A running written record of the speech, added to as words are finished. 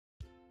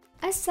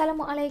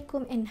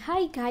Assalamualaikum and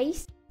hi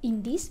guys! In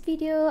this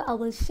video, I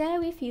will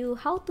share with you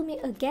how to make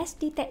a gas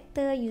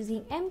detector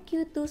using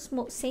MQ2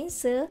 smoke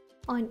sensor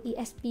on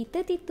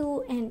ESP32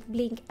 and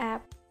Blynk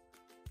app.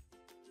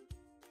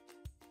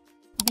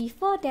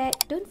 Before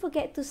that, don't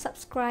forget to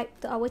subscribe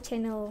to our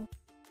channel.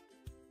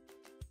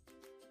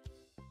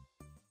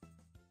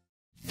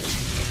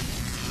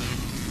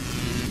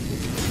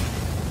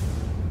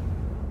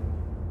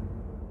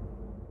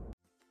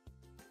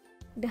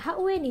 The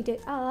hardware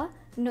needed are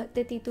Note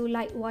 32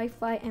 Lite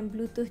Wi-Fi and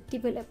Bluetooth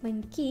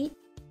development kit,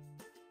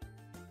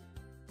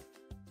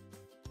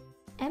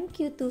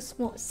 MQ2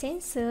 smoke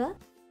sensor,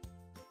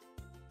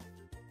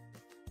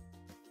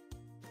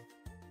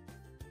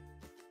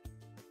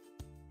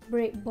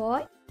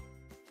 breadboard,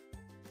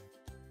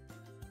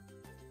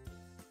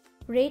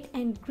 red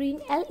and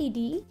green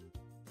LED,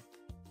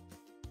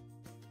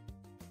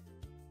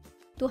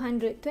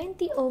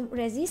 220 ohm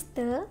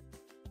resistor,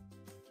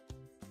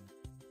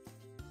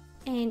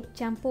 and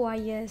jumper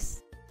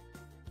wires.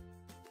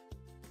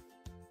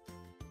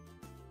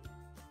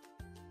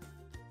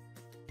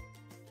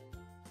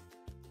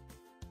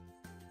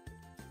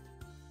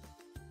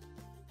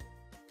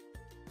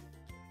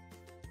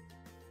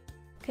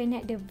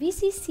 Connect the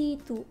VCC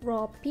to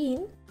raw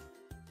pin,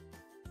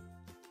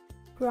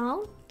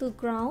 ground to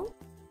ground,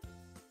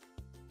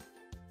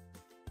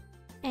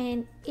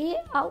 and A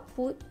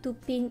output to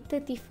pin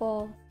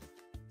 34.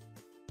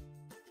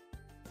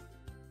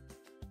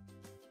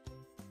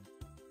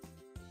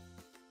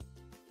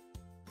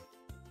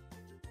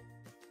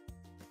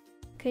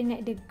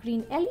 Connect the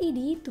green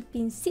LED to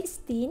pin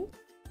 16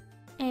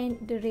 and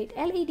the red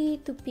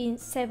LED to pin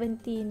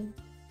 17.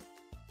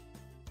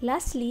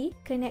 Lastly,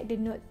 connect the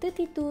Note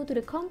 32 to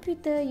the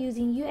computer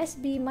using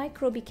USB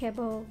micro-B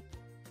cable.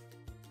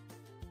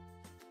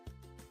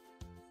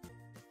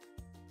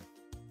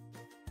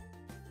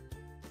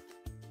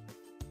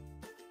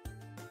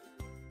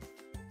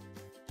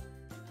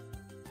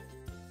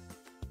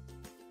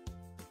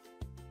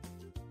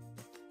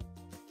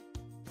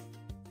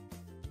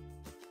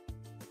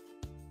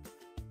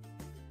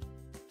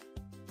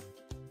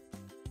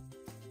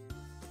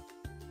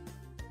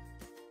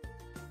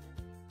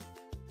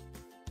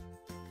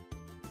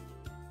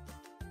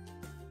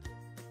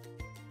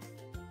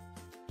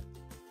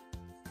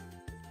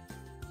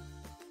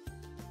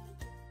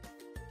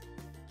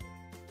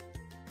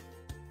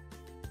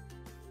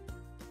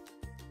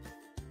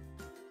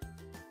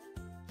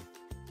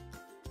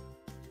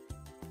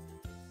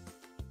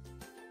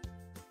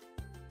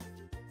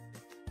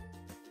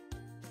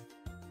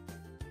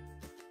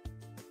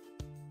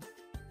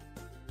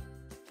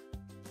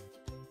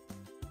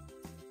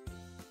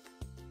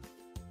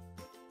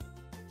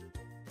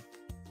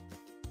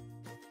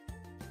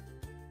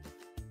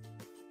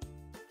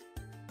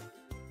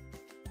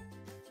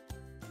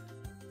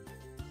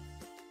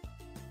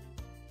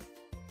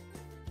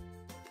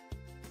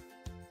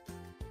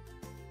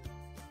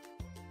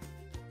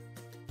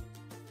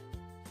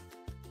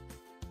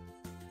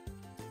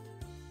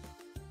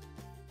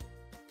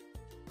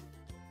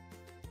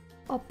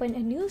 Open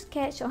a new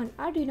sketch on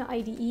Arduino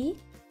IDE.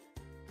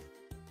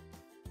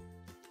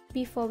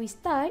 Before we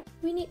start,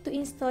 we need to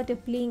install the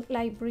Blynk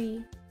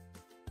library.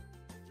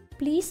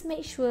 Please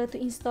make sure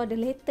to install the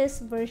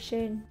latest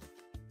version.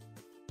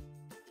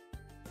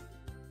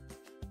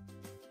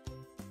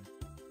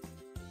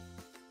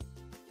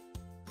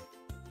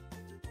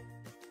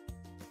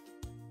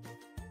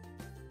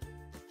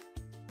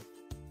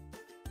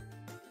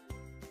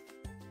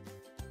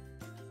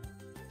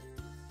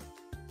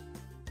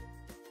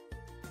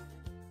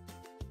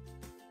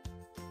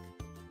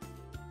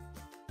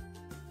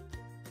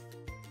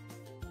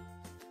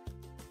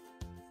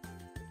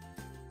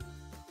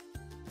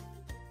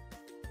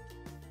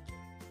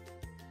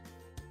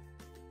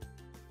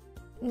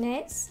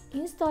 Next,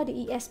 install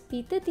the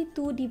ESP32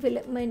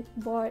 development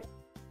board.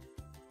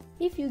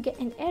 If you get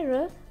an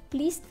error,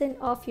 please turn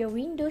off your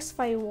Windows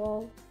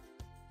firewall.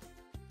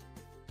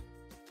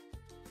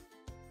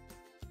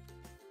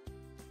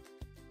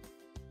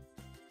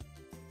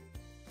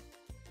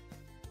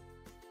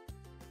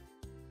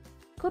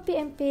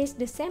 Copy and paste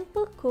the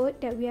sample code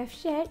that we have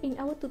shared in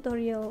our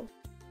tutorial.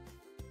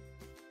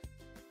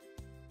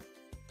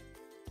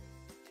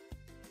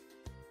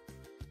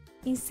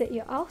 Insert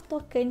your auth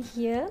token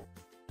here.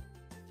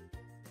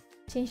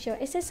 Change your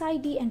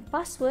SSID and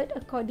password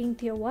according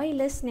to your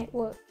wireless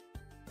network.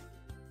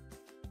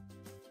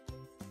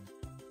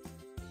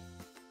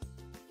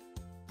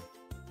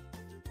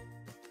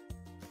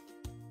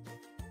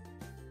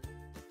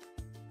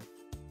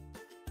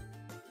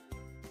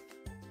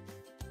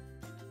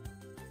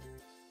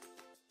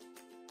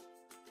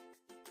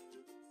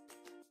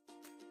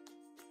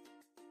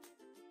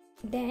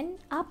 Then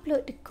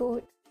upload the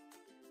code.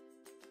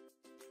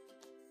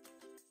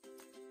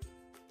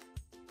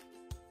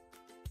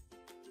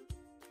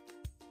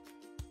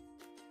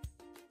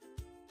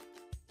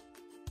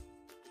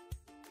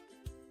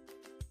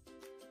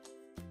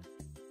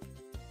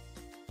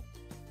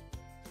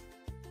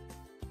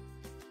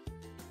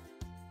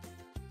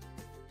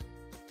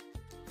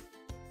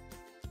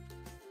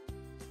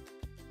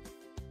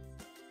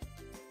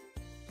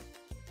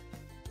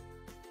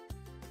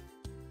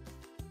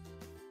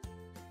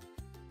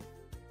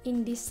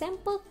 In this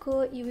sample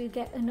code, you will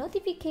get a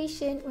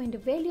notification when the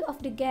value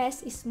of the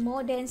gas is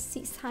more than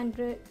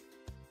 600.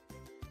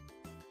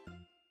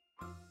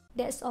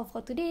 That's all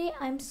for today.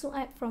 I'm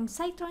Suad from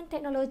Cytron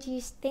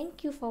Technologies.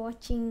 Thank you for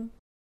watching.